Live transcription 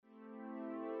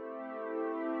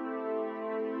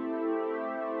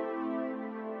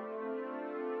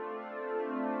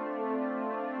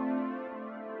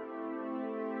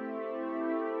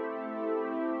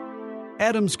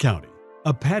Adams County,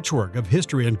 a patchwork of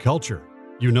history and culture.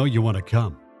 You know you want to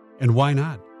come. And why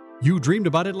not? You dreamed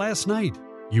about it last night.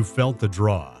 You felt the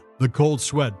draw. The cold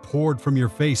sweat poured from your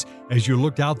face as you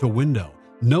looked out the window,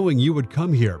 knowing you would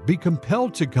come here, be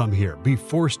compelled to come here, be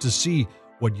forced to see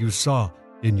what you saw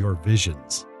in your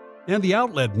visions. And the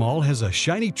Outlet Mall has a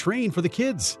shiny train for the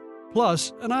kids,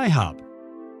 plus an IHOP.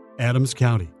 Adams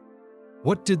County.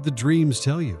 What did the dreams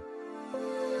tell you?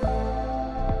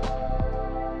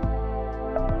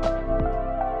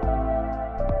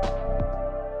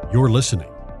 You're listening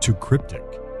to Cryptic.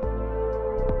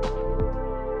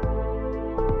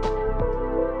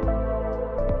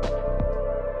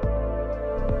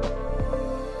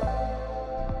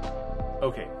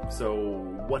 Okay, so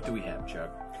what do we have,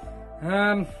 Chuck?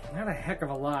 Not a heck of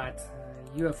a lot.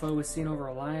 UFO was seen over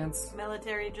Alliance.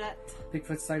 Military jet.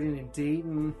 Bigfoot sighting in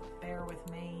Dayton. Bear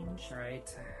with mange.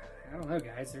 Right. I don't know,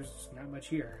 guys. There's not much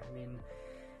here. I mean,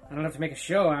 I don't have to make a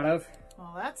show out of.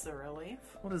 Well, that's a relief.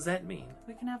 What does that mean?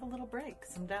 We can have a little break,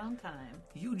 some downtime.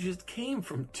 You just came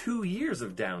from 2 years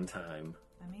of downtime.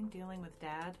 I mean, dealing with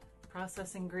Dad,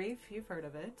 processing grief, you've heard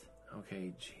of it.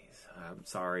 Okay, jeez. I'm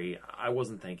sorry. I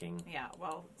wasn't thinking. Yeah,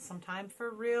 well, some time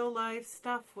for real life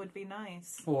stuff would be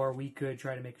nice. Or we could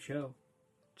try to make a show.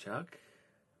 Chuck?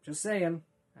 Just saying.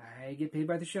 I get paid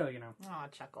by the show, you know. Aw,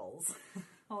 chuckles.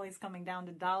 Always coming down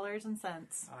to dollars and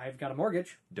cents. I've got a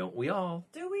mortgage. Don't we all?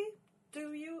 Do we?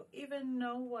 Do you even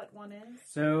know what one is?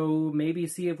 So maybe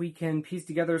see if we can piece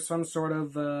together some sort of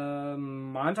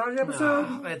montage episode?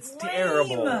 Oh, that's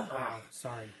terrible. Oh,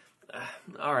 sorry.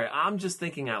 All right, I'm just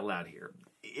thinking out loud here.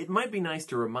 It might be nice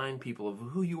to remind people of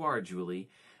who you are, Julie,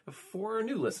 for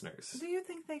new listeners. Do you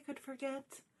think they could forget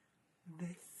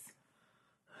this?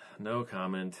 No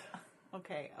comment.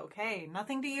 Okay.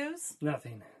 Nothing to use?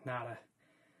 Nothing. Nada.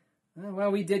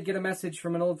 Well, we did get a message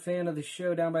from an old fan of the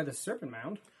show down by the Serpent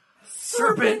Mound.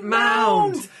 Serpent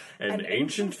Mound! An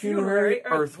ancient funerary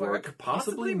earthwork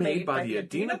possibly made by the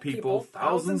Adena people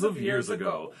thousands of years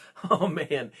ago. Oh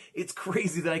man, it's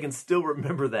crazy that I can still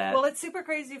remember that. Well, it's super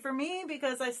crazy for me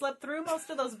because I slept through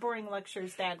most of those boring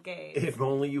lectures Dad gave. If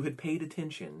only you had paid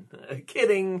attention.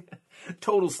 Kidding.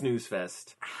 Total snooze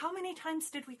fest. How many times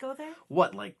did we go there?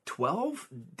 What, like 12?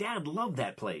 Dad loved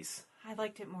that place. I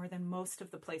liked it more than most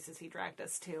of the places he dragged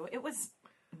us to. It was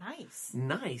nice.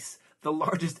 Nice? The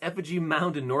largest effigy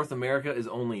mound in North America is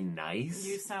only nice?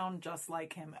 You sound just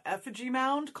like him. Effigy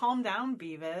mound? Calm down,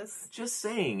 Beavis. Just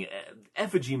saying,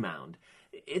 effigy mound.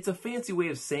 It's a fancy way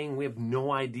of saying we have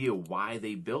no idea why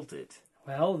they built it.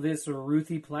 Well, this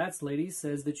Ruthie Platts lady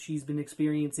says that she's been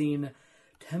experiencing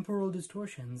temporal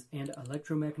distortions and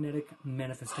electromagnetic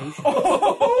manifestations.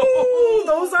 Oh,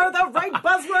 those are the right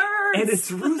buzzwords! And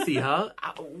it's Ruthie, huh?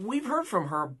 We've heard from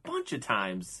her a bunch of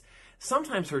times.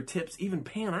 Sometimes her tips even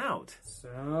pan out.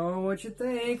 So, what you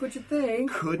think?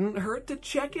 Couldn't hurt to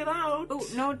check it out. Oh,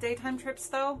 no daytime trips,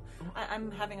 though?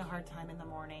 I'm having a hard time in the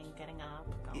morning getting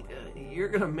up. You're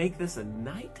gonna make this a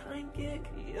nighttime gig?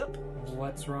 Yep.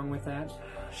 What's wrong with that?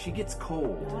 She gets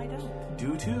cold. No, I don't.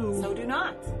 Do too. So do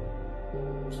not.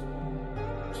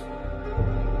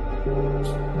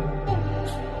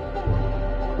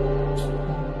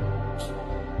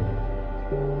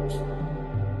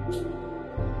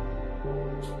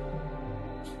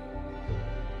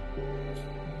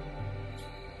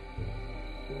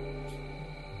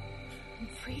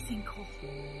 Freezing cold.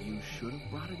 You should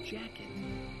have brought a jacket.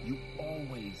 You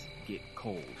always get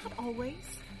cold. Not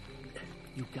always.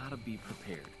 You gotta be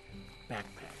prepared.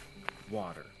 Backpack,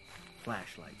 water,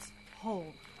 flashlights.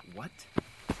 Hold. What?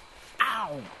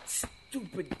 Ow!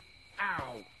 Stupid!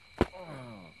 Ow!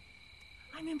 Oh.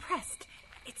 I'm impressed.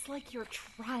 It's like you're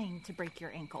trying to break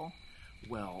your ankle.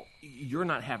 Well, you're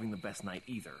not having the best night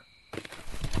either.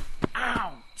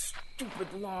 Ow! Stupid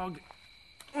log!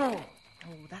 Oh!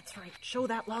 Oh, that's right. Show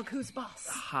that log who's boss.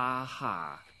 Ha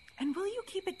ha. And will you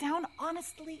keep it down?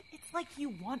 Honestly, it's like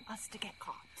you want us to get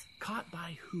caught. Caught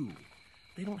by who?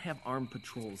 They don't have armed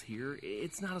patrols here.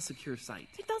 It's not a secure site.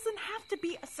 It doesn't have to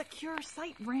be a secure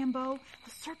site, Rambo.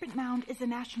 The Serpent Mound is a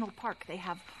national park. They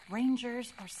have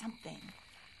rangers or something.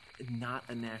 Not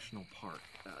a national park.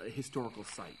 A historical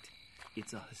site.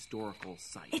 It's a historical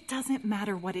site. It doesn't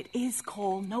matter what it is,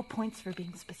 Cole. No points for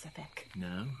being specific.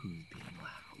 Now who's being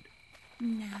loud?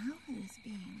 Now who's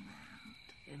being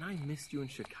loud? And I missed you in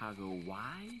Chicago.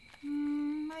 Why?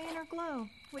 My inner glow,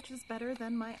 which is better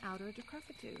than my outer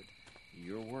decrepitude.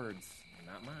 Your words,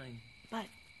 not mine. But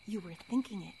you were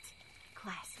thinking it.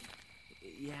 Classy.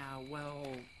 Yeah,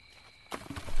 well... Ow!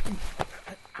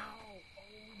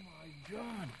 Oh my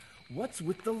god! What's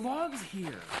with the logs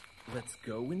here? Let's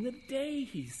go in the day,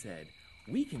 he said.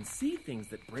 We can see things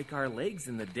that break our legs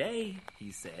in the day,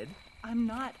 he said. I'm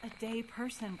not a day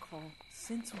person, Cole.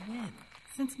 Since when?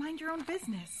 Since mind your own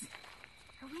business.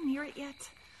 Are we near it yet?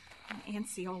 I'm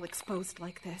antsy all exposed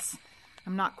like this.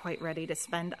 I'm not quite ready to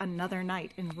spend another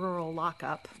night in rural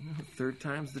lockup. Third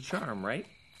time's the charm, right?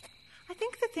 I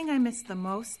think the thing I miss the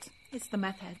most is the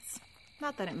meth heads.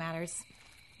 Not that it matters.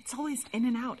 It's always in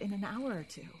and out in an hour or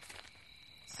two.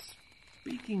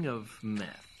 Speaking of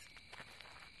meth,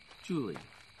 Julie,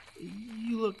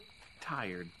 you look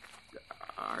tired.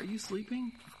 Are you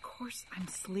sleeping? Of course I'm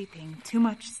sleeping. Too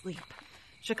much sleep.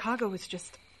 Chicago was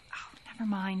just... Oh, never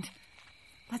mind.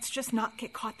 Let's just not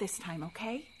get caught this time,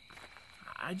 okay?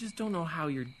 I just don't know how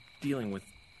you're dealing with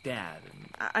Dad.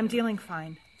 I'm dealing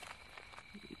fine.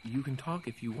 You can talk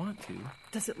if you want to.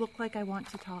 Does it look like I want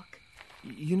to talk?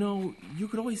 You know, you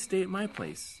could always stay at my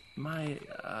place. My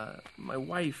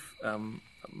wife,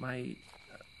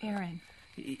 Erin,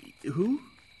 who?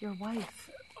 your wife.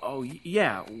 Oh,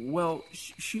 yeah. Well,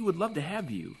 she would love to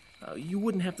have you. You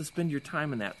wouldn't have to spend your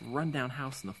time in that rundown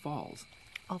house in the falls.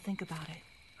 I'll think about it.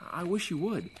 I wish you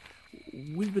would.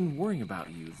 We've been worrying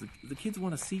about you. The kids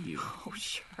want to see you. Oh,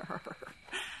 sure.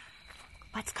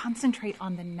 Let's concentrate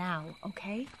on the now,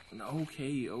 okay?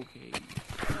 Okay. Oh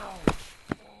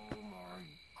my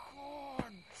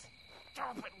God!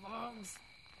 Stop it, Lugs!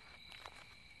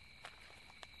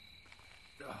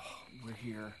 Oh, we're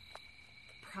here.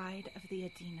 Pride of the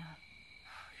Adena.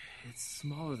 It's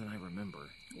smaller than I remember.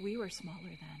 We were smaller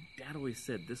then. Dad always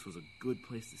said this was a good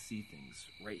place to see things,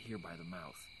 right here by the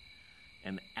mouth.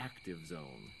 An active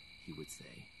zone, he would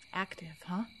say. Active,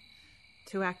 huh?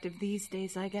 Too active these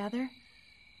days, I gather.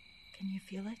 Can you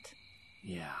feel it?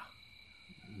 Yeah.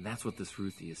 That's what this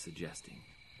Ruthie is suggesting.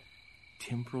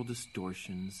 Temporal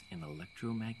distortions and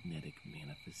electromagnetic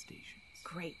manifestations.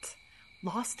 Great.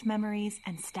 Lost memories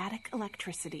and static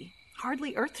electricity.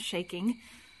 Hardly earth-shaking.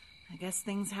 I guess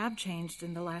things have changed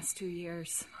in the last 2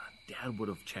 years. Dad would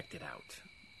have checked it out.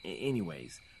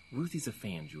 Anyways, Ruthie's a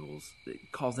fan, Jules.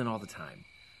 Calls in all the time.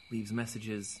 Leaves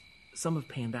messages. Some have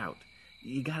panned out.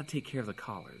 You gotta take care of the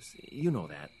callers. You know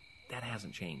that. That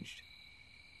hasn't changed.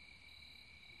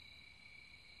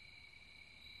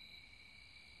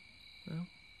 Well,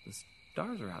 the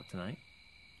stars are out tonight.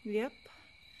 Yep.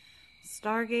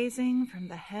 Stargazing from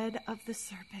the head of the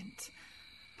serpent.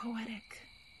 Poetic.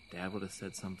 Dad would have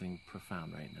said something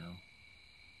profound right now.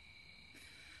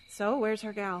 So, where's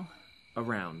her gal?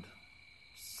 Around.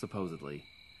 Supposedly.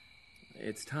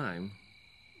 It's time.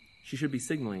 She should be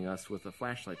signaling us with a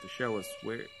flashlight to show us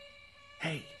where...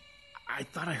 Hey, I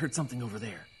thought I heard something over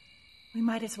there. We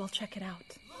might as well check it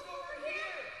out. Look over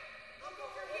here! Look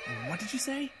over here! What did you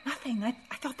say? Nothing.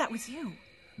 I thought that was you.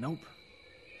 Nope.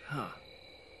 Huh.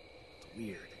 It's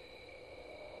weird.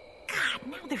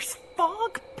 God, now there's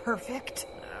fog. Perfect.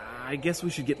 I guess we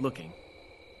should get looking.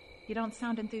 You don't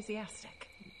sound enthusiastic.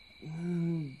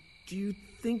 Do you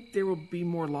think there will be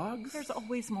more logs? There's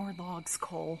always more logs,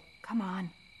 Cole. Come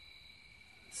on.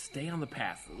 Stay on the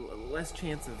path. Less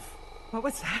chance of... What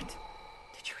was that?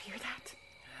 Did you hear that?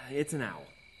 It's an owl.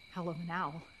 Hell of an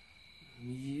owl.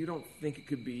 You don't think it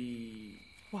could be...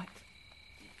 What?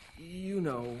 You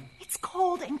know... It's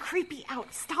cold and creepy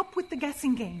out. Stop with the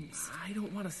guessing games. I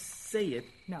don't want to say it.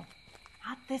 No.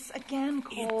 Not this again,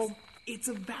 Cole. It's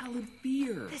a valid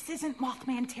fear. This isn't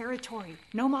Mothman territory.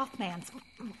 No Mothmans.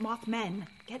 Mothmen.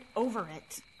 Get over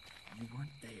it. You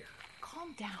weren't there.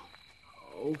 Calm down.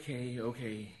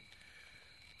 Okay.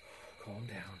 Calm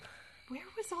down. Where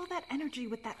was all that energy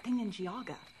with that thing in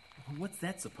Geauga? What's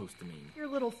that supposed to mean? Your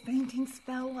little fainting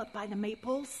spell up by the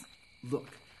maples? Look,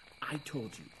 I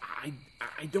told you.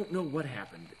 I don't know what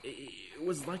happened. It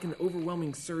was like an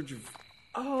overwhelming surge of...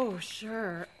 Oh,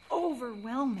 sure.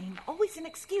 Overwhelming. Always an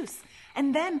excuse.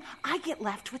 And then I get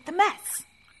left with the mess.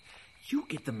 You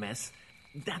get the mess?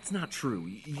 That's not true.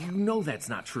 You know that's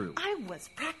not true. I was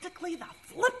practically the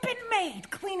flippin' maid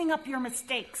cleaning up your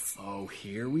mistakes. Oh,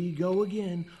 here we go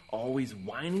again. Always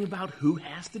whining about who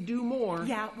has to do more.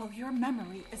 Yeah, well, your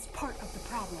memory is part of the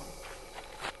problem.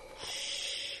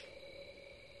 Shh.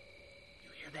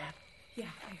 You hear that?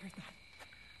 Yeah, I heard that.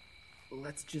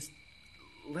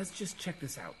 Let's just check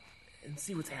this out and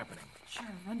see what's happening. Sure,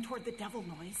 run toward the devil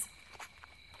noise.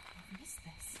 I've missed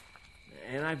this.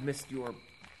 And I've missed your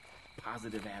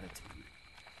positive attitude.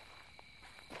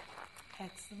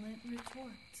 Excellent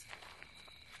retort.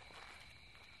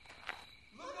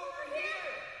 Look over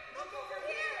here! Look over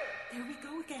here! There we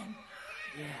go again.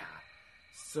 Yeah.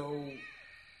 So,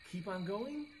 keep on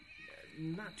going?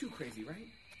 Not too crazy, right?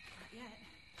 Not yet.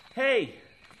 Hey!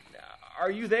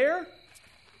 Are you there?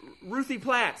 Ruthie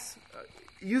Platts,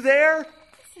 you there?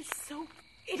 This is so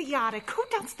idiotic. Who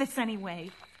does this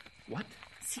anyway? What?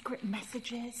 Secret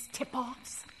messages,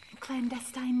 tip-offs,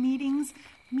 clandestine meetings,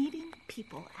 meeting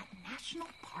people at national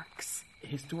parks.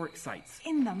 Historic sites.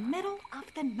 In the middle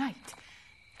of the night.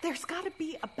 There's got to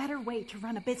be a better way to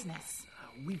run a business.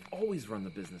 We've always run the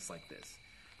business like this.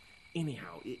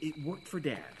 Anyhow, it worked for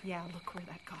Dad. Yeah, look where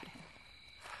that got him.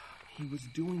 He was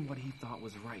doing what he thought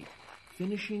was right.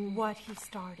 Finishing What he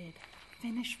started.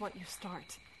 Finish what you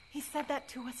start. He said that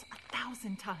to us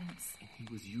 1,000 times. And he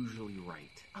was usually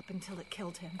right. Up until it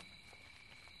killed him.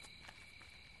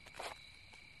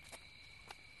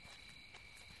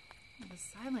 The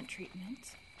silent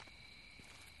treatment.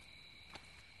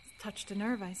 It's touched a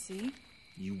nerve, I see.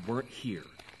 You weren't here.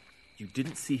 You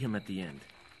didn't see him at the end.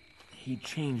 He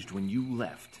changed when you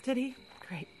left. Did he?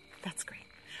 Great. That's great.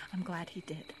 I'm glad he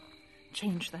did.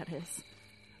 Change, that is.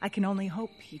 I can only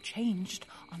hope he changed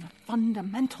on a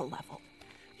fundamental level.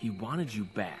 He wanted you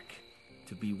back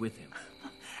to be with him.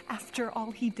 After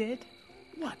all he did?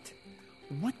 What?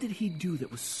 What did he do that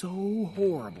was so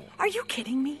horrible? Are you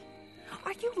kidding me?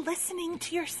 Are you listening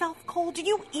to yourself, Cole? Do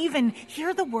you even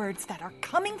hear the words that are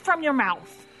coming from your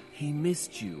mouth? He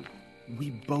missed you.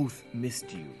 We both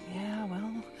missed you. Yeah,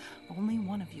 well, only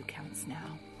one of you counts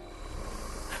now.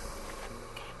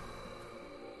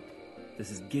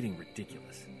 This is getting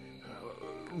ridiculous.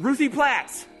 Ruthie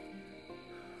Platts!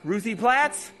 Ruthie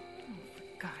Platts? For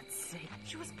God's sake.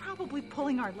 She was probably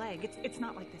pulling our leg. It's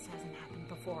not like this hasn't happened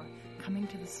before. Coming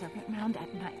to the servant mound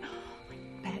at night. I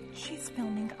bet she's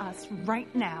filming us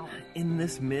right now. In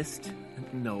this mist?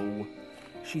 No.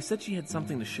 She said she had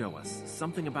something to show us.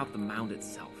 Something about the mound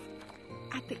itself.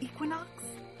 At the equinox?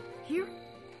 Here?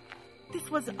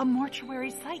 This was a mortuary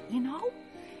site, you know?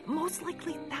 Most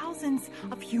likely thousands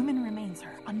of human remains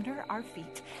are under our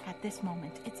feet at this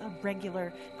moment. It's a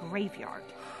regular graveyard.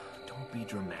 Don't be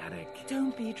dramatic.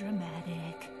 Don't be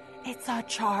dramatic. It's a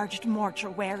charged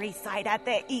mortuary site at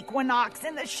the equinox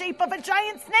in the shape of a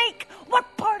giant snake. What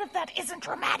part of that isn't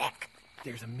dramatic?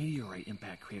 There's a meteorite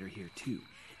impact crater here, too.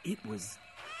 It was...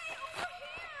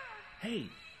 Hey,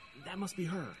 that must be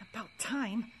her. About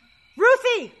time.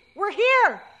 Ruthie, we're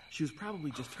here! She was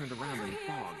probably just turned around in the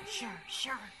fog.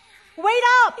 Sure. Wait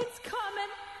up! It's coming.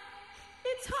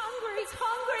 It's hungry. It's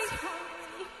hungry. It's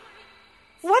hungry.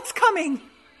 What's coming?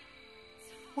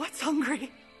 What's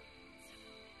hungry?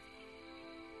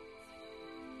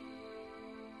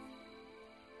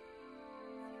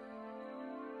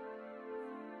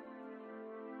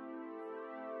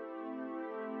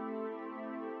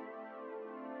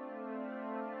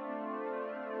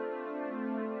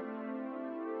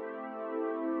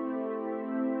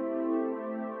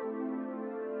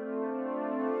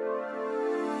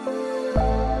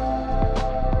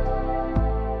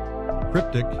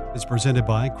 Cryptic is presented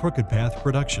by Crooked Path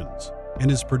Productions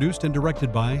and is produced and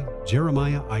directed by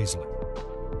Jeremiah Isley.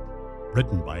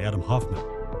 Written by Adam Hoffman.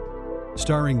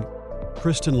 Starring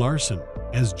Kristen Larson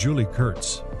as Julie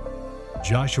Kurtz,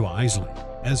 Joshua Isley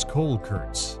as Cole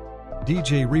Kurtz,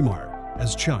 DJ Remark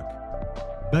as Chuck,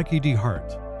 Becky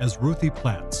DeHart as Ruthie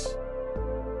Platts.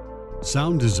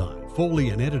 Sound design, Foley,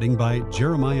 and editing by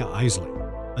Jeremiah Isley.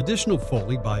 Additional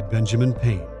Foley by Benjamin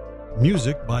Payne.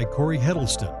 Music by Corey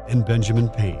Heddleston and Benjamin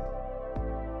Payne.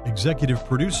 Executive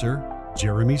producer,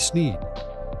 Jeremy Sneed.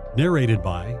 Narrated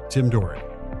by Tim Doherty.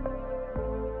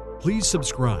 Please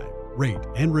subscribe, rate,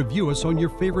 and review us on your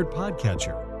favorite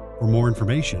podcatcher. For more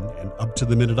information and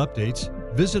up-to-the-minute updates,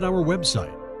 visit our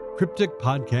website,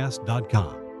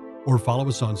 crypticpodcast.com, or follow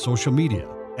us on social media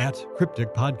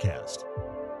 @Cryptic Podcast.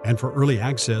 And for early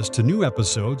access to new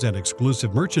episodes and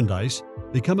exclusive merchandise,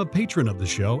 become a patron of the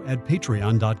show at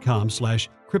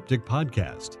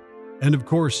patreon.com/crypticpodcast. And of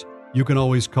course, you can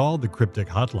always call the Cryptic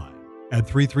Hotline at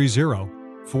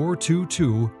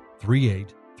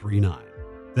 330-422-3839.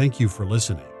 Thank you for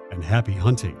listening and happy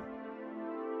hunting.